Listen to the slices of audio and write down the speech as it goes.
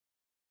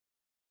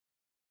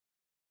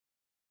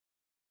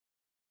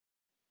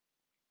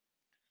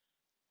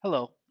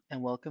Hello,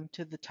 and welcome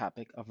to the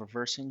topic of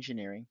reverse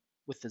engineering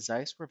with the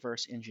ZEISS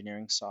Reverse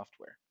Engineering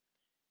software.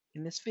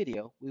 In this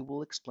video, we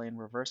will explain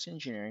reverse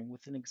engineering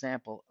with an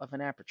example of an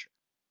aperture.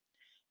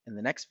 In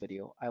the next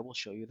video, I will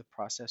show you the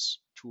process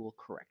tool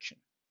correction.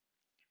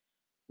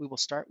 We will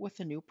start with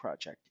a new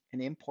project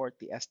and import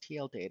the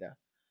STL data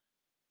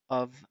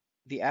of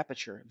the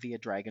aperture via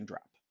drag and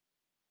drop.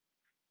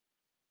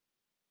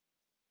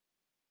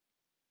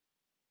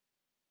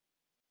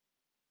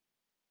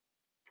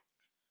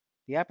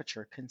 The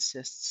aperture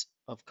consists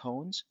of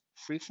cones,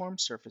 freeform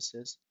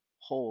surfaces,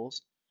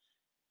 holes,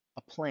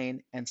 a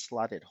plane, and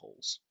slotted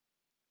holes.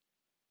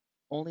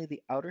 Only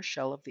the outer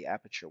shell of the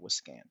aperture was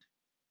scanned.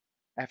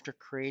 After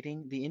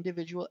creating the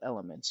individual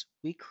elements,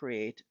 we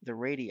create the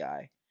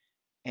radii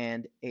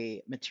and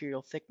a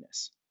material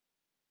thickness.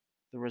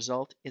 The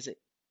result is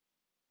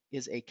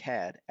a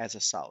CAD as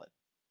a solid.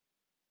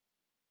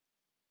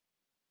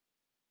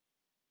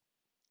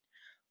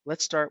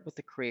 Let's start with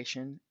the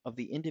creation of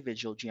the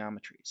individual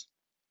geometries.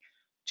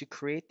 To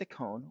create the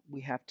cone,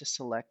 we have to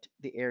select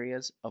the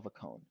areas of a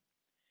cone.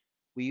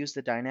 We use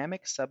the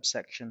dynamic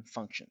subsection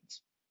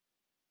functions.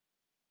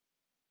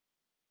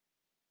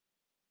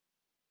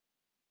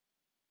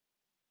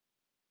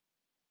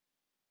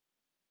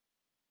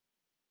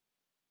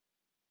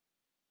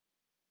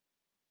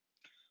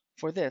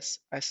 For this,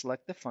 I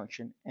select the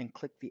function and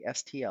click the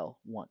STL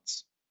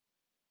once.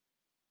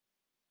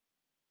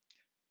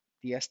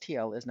 The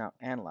STL is now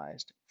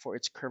analyzed for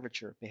its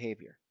curvature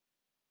behavior.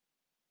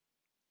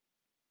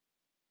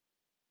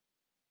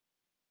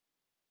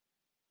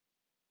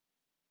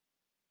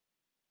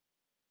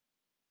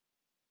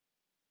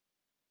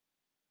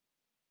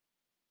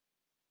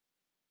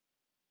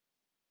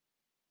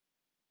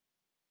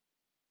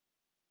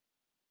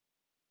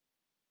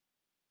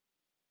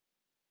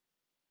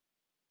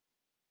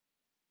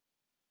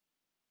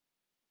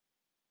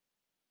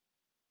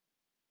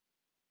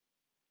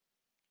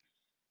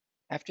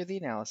 After the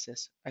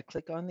analysis, I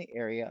click on the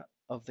area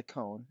of the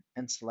cone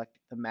and select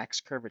the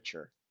max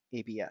curvature,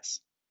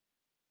 ABS.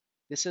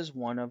 This is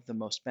one of the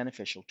most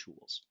beneficial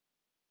tools.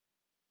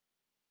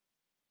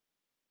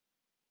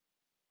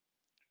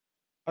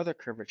 Other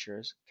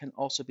curvatures can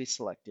also be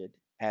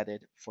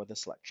added for the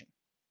selection.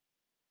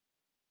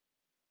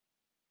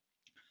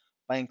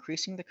 By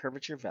increasing the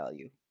curvature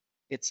value,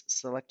 it's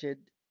selected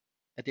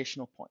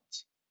additional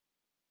points.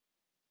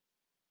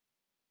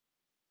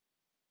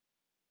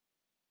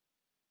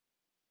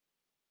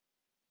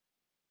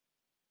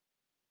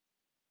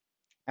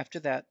 After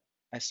that,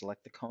 I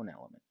select the cone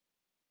element.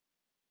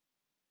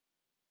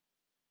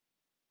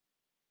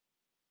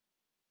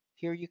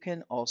 Here you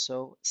can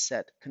also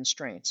set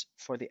constraints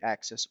for the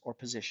axis or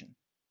position.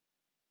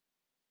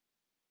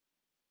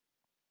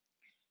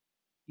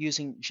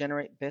 Using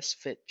Generate Best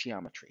Fit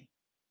Geometry.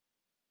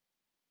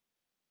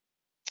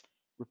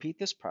 Repeat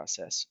this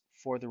process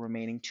for the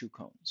remaining two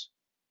cones.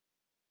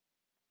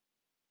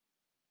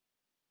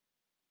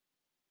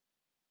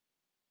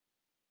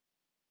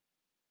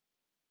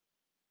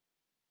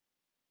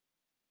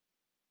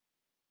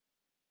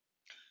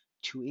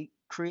 To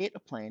create a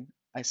plane,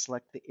 I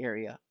select the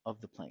area of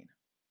the plane.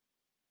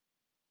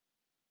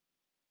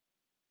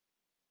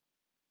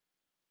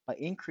 By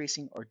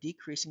increasing or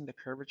decreasing the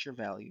curvature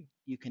value,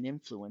 you can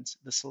influence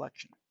the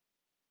selection.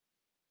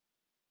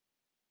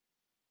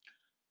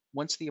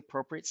 Once the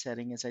appropriate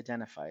setting is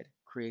identified,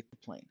 create the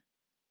plane.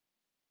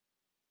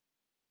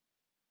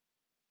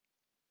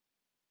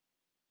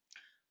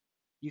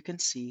 You can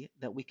see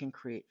that we can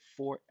create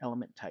 4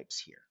 element types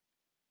here.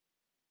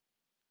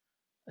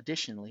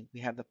 Additionally, we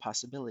have the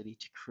possibility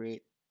to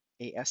create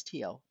a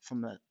STL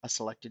from a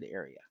selected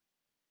area.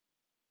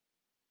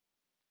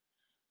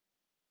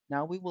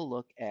 Now we will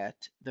look at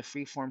the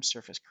freeform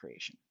surface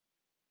creation.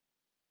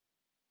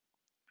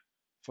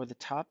 For the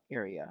top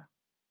area,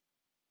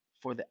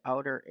 for the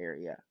outer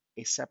area,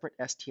 a separate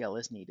STL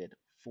is needed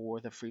for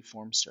the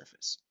freeform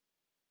surface.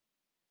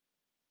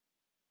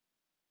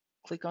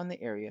 Click on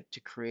the area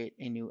to create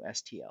a new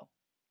STL.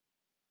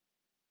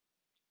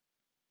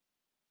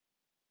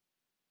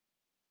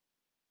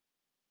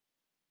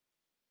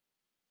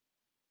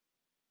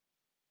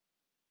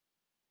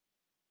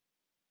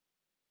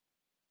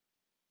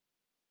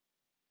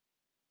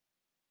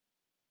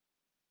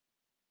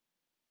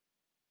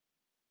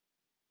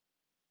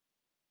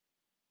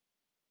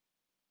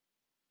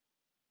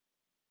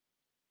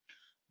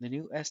 The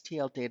new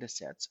STL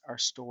datasets are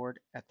stored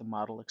at the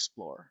Model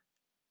Explorer.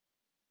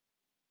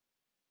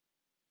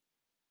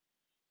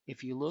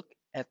 If you look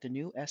at the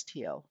new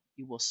STL,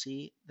 you will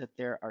see that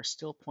there are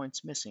still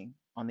points missing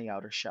on the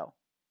outer shell.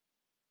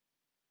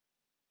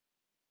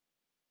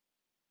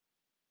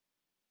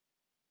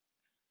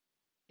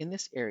 In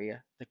this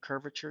area, the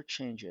curvature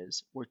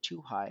changes were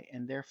too high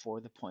and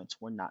therefore the points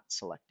were not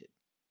selected.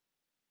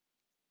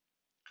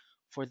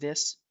 For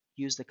this,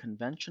 use the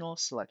conventional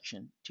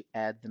selection to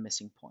add the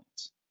missing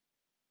points.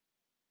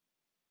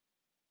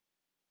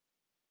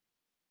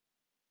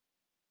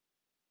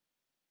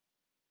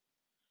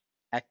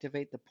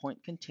 Activate the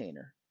point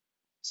container,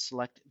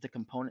 select the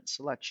component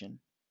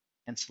selection,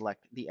 and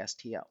select the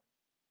STL.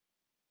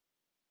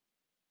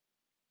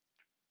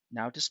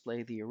 Now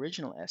display the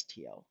original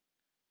STL.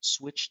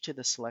 Switch to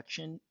the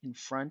selection in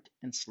front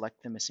and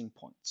select the missing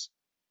points.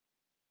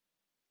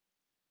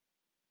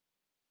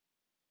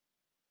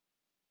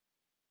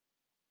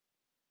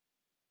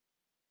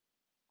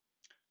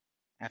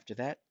 After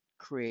that,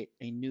 create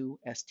a new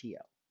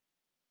STL.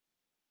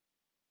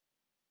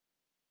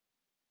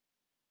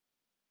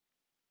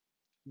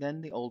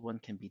 Then the old one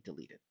can be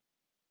deleted.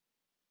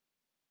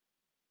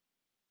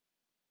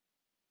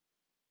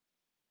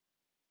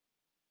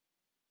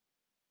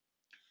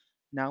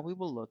 Now we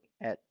will look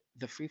at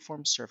the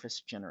freeform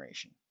surface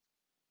generation.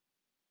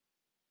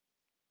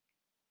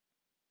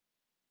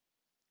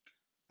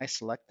 I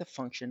select the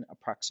function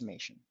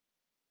approximation.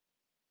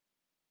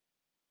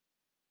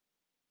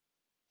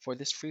 For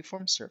this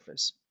freeform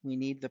surface, we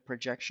need the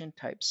projection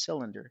type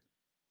cylinder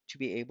to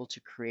be able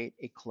to create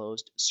a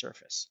closed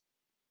surface.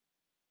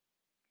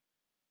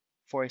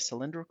 For a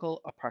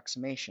cylindrical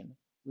approximation,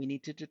 we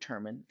need to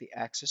determine the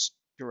axis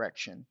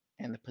direction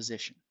and the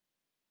position.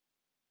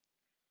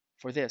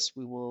 For this,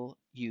 we will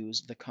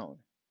use the cone.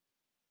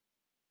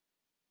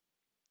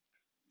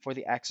 For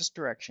the axis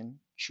direction,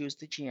 choose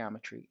the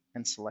geometry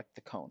and select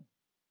the cone.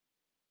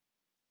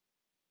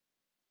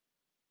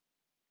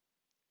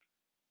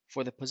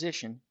 For the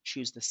position,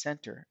 choose the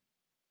center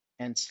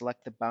and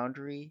select the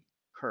boundary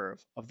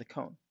curve of the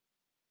cone.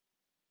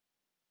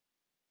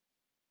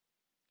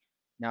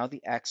 Now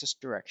the axis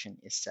direction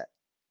is set.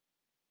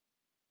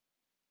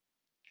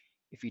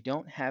 If you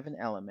don't have an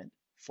element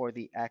for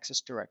the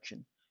axis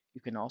direction,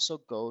 you can also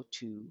go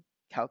to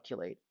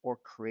Calculate or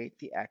create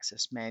the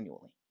axis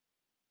manually.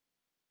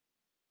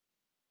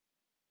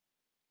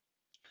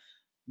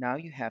 Now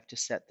you have to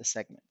set the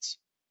segments.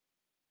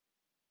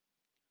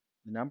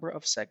 The number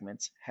of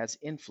segments has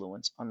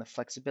influence on the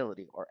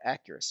flexibility or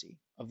accuracy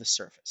of the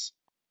surface.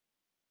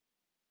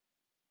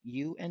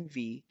 U and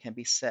V can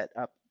be set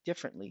up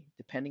differently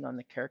depending on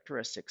the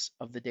characteristics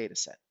of the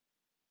dataset.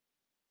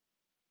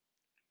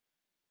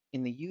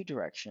 In the U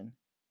direction,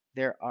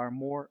 there are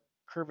more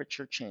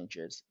curvature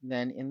changes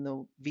than in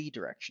the V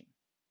direction.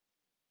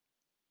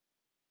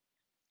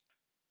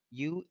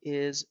 U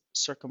is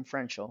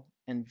circumferential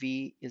and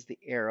V is the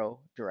arrow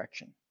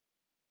direction.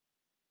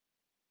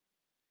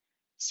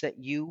 Set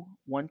U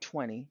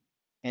 120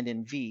 and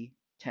in V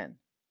 10.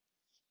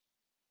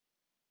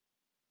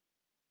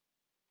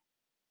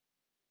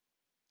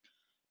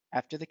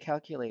 After the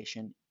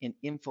calculation, an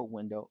info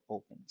window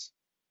opens.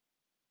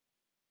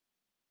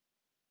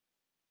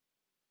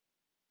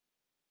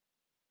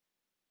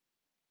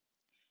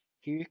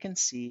 Here you can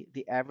see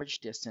the average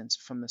distance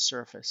from the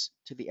surface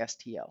to the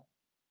STL.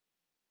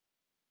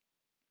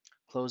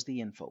 Close the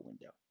info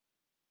window.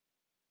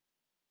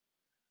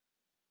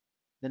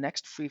 The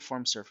next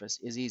freeform surface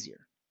is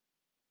easier.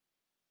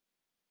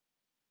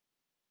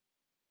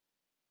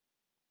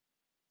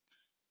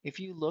 If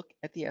you look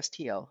at the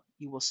STL,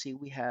 you will see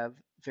we have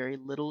very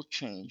little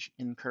change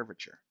in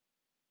curvature.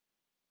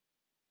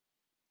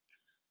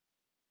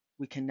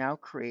 We can now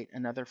create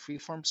another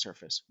freeform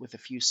surface with a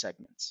few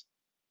segments.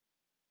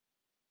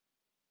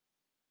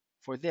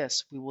 For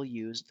this, we will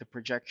use the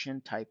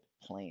projection type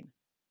plane,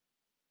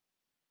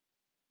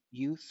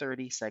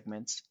 U30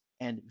 segments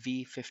and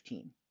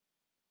V15.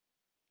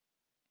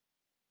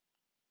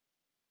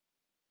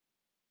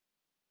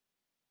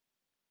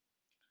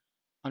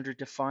 Under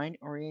Define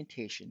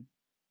Orientation,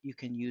 you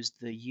can use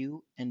the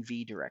U and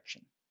V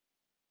direction.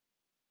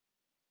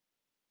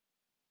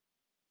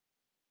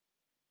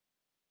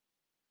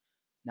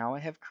 Now I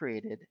have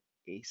created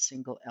a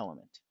single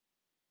element.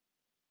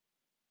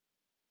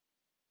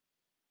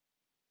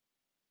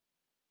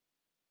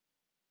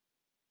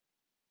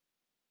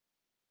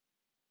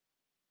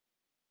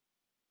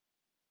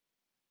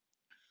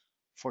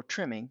 For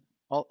trimming,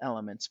 all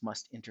elements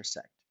must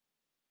intersect.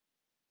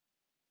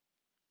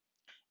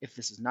 If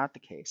this is not the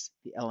case,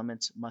 the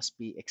elements must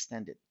be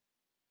extended.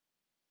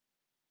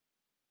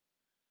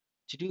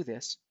 To do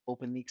this,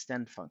 open the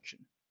Extend function.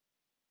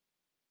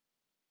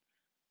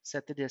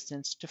 Set the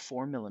distance to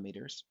 4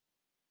 millimeters.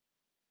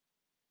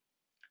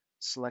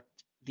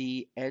 Select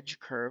the edge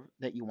curve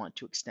that you want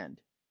to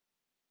extend.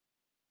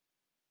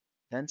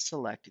 Then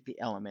select the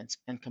elements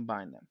and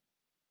combine them.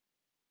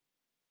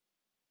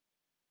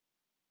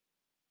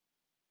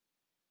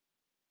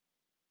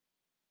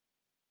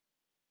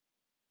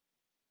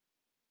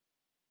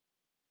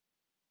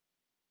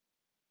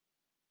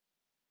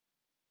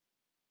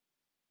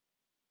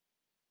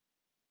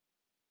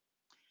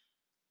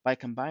 By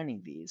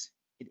combining these,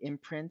 it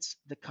imprints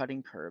the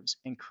cutting curves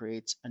and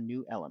creates a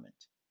new element.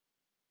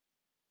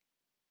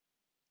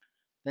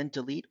 Then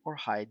delete or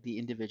hide the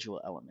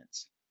individual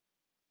elements.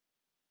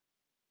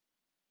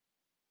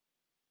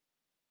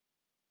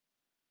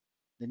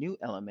 The new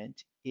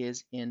element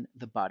is in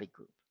the body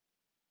group.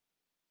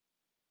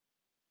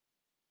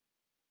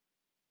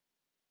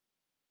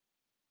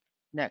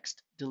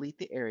 Next, delete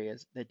the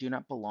areas that do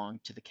not belong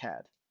to the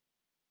CAD.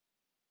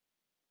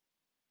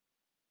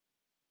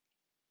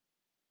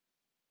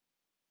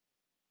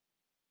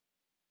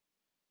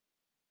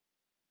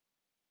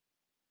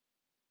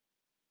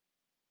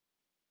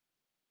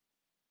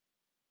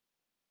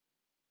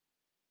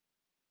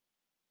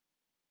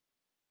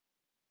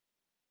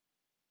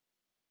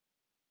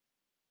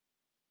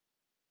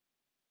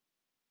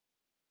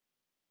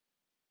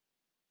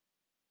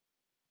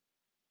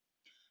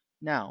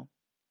 Now,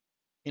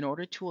 in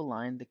order to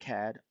align the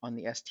CAD on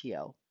the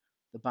STL,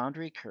 the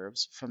boundary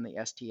curves from the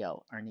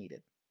STL are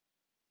needed.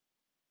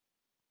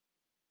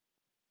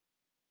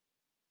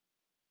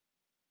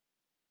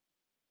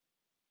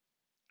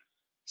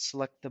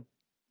 Select the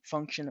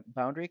function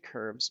boundary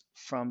curves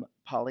from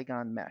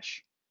polygon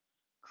mesh.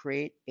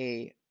 Create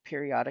a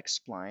periodic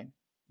spline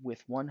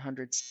with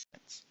 100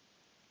 segments.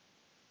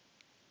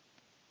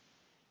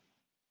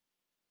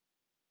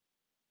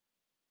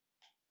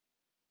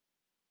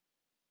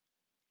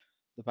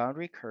 The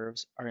boundary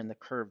curves are in the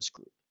curves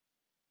group.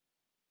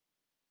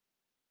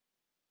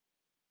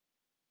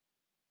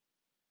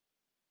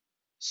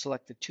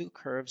 Select the two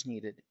curves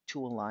needed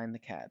to align the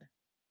CAD.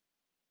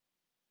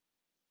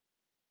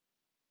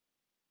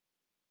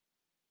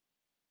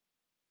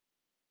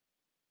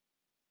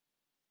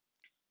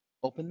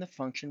 Open the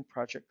function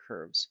Project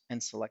Curves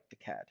and select the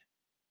CAD.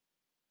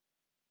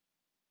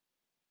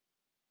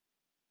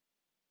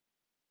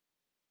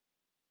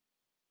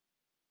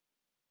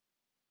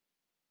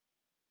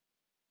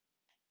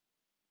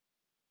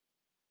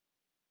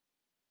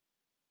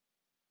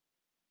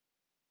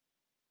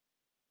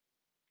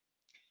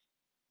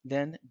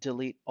 Then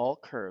delete all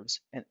curves,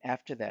 and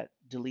after that,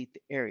 delete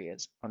the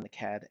areas on the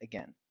CAD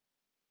again.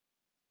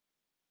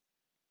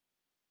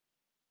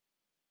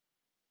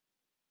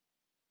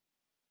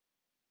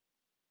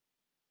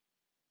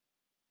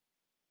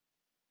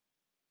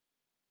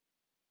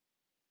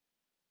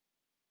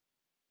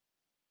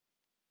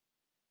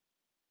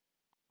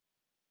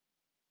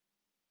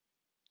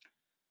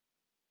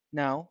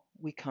 Now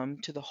we come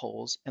to the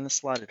holes and the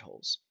slotted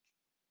holes.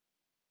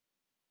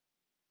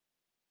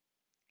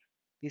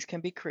 These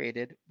can be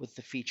created with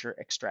the feature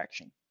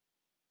extraction.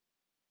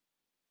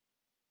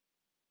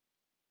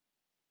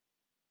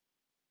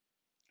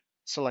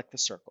 Select the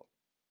circle.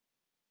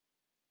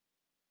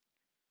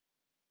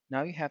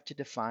 Now you have to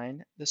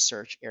define the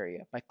search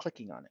area by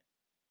clicking on it.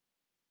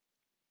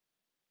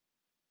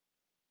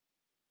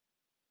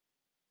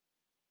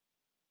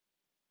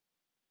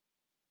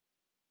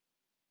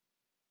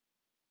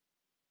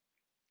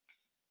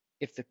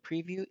 If the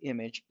preview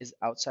image is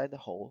outside the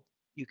hole,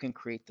 you can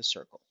create the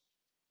circle.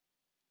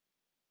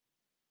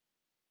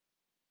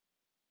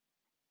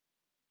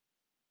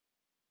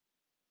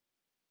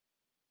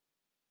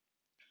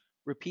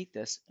 Repeat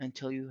this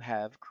until you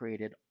have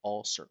created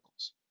all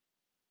circles.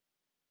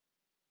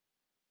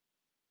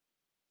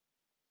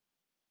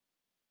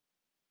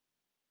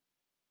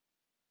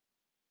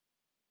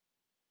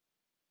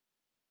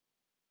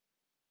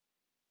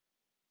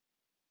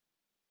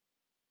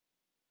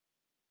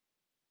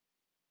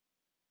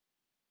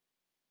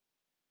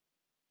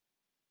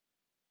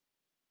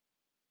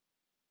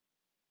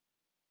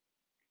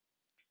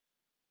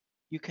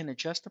 You can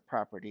adjust the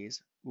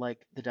properties,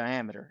 like the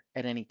diameter,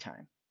 at any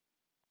time.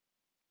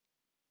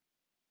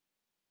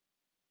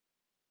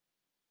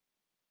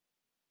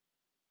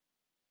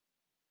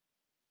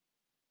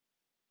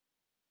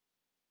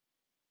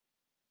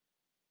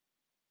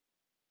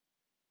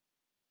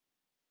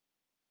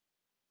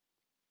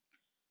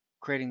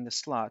 Creating the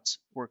slots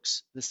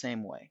works the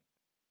same way.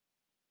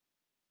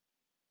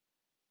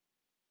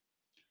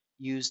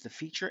 Use the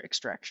feature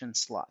extraction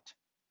slot.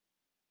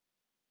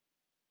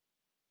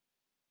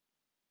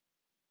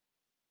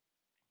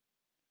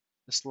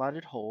 The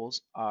slotted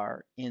holes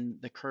are in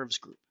the curves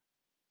group.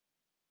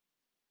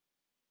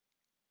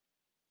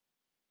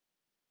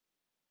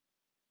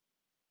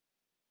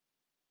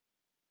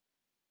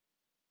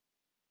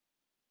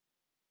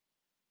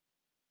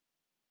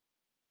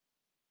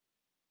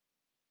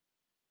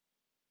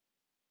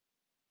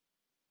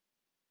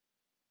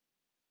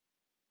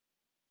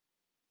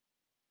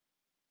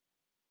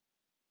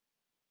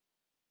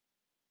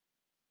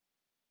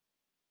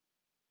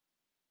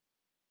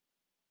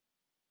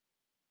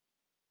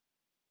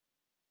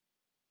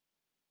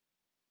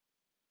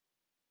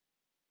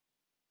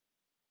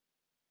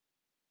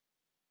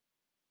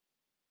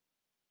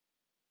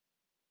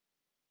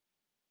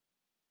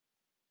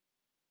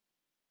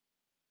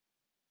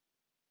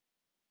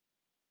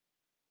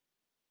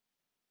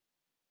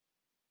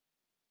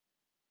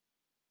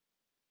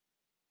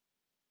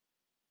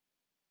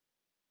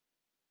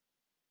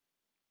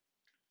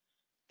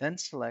 Then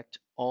select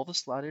all the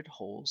slotted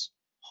holes,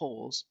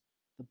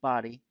 the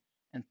body,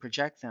 and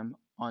project them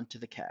onto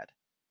the CAD.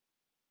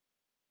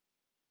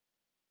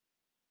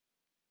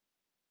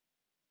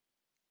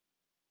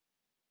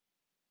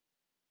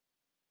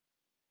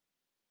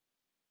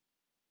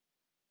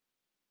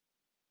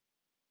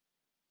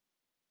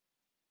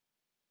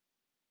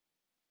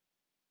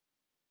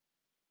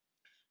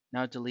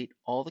 Now delete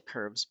all the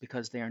curves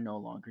because they are no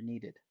longer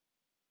needed.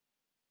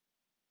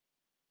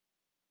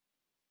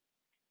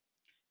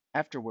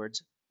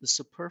 Afterwards, the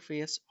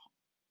superfluous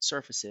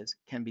surfaces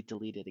can be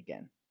deleted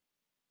again.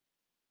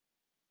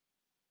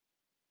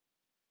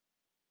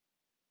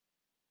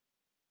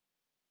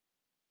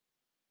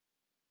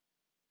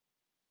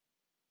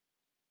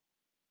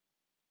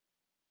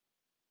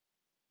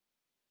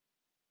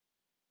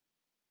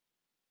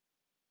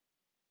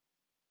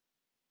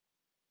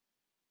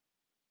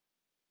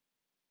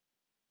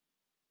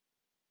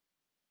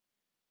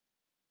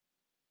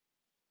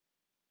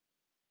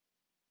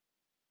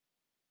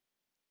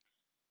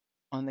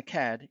 On the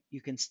CAD, you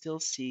can still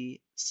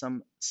see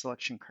some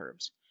selection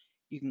curves.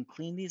 You can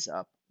clean these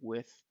up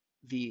with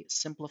the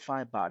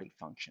Simplify Body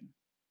function.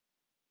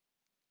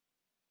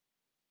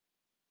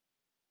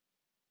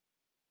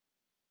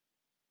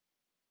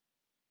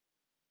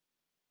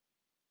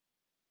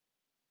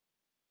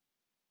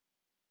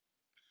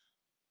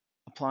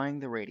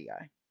 Applying the radii.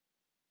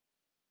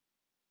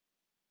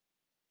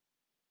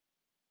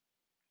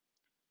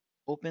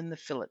 Open the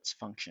Fillets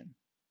function.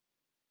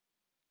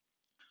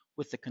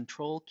 With the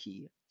Control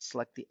key,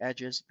 select the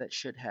edges that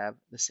should have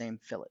the same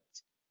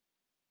fillets.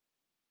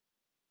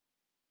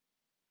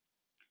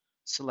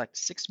 Select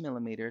 6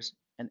 millimeters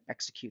and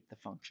execute the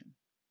function.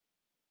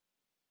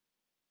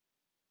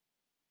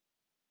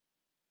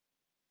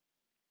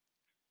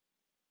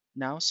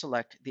 Now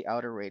select the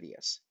outer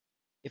radius.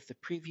 If the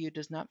preview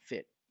does not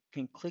fit,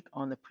 you can click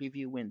on the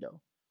preview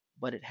window,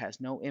 but it has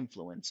no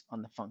influence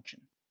on the function.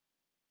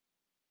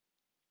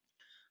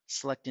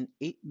 Select an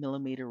 8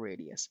 millimeter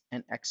radius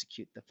and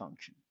execute the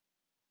function.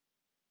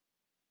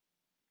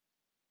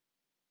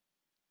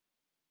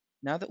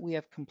 Now that we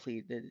have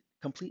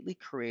completely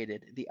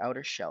created the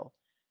outer shell,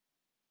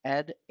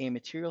 add a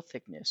material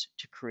thickness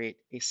to create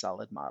a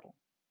solid model.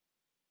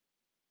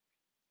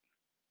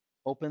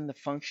 Open the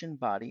function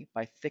body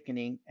by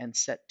thickening and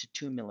set to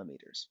 2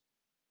 millimeters.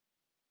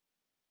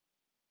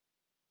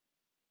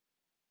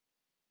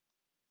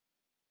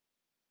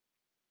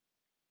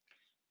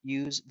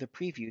 Use the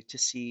preview to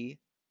see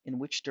in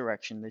which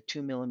direction the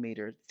 2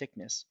 millimeter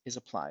thickness is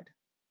applied.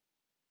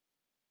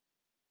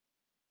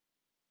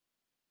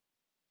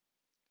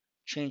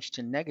 Change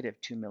to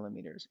 -2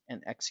 millimeters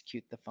and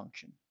execute the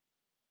function.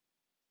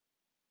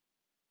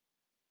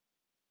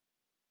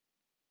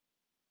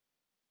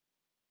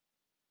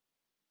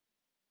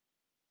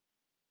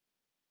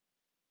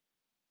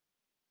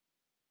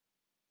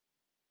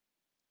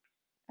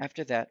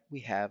 After that,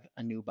 we have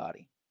a new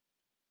body.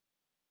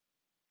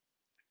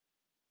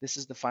 This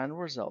is the final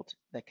result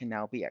that can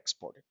now be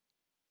exported.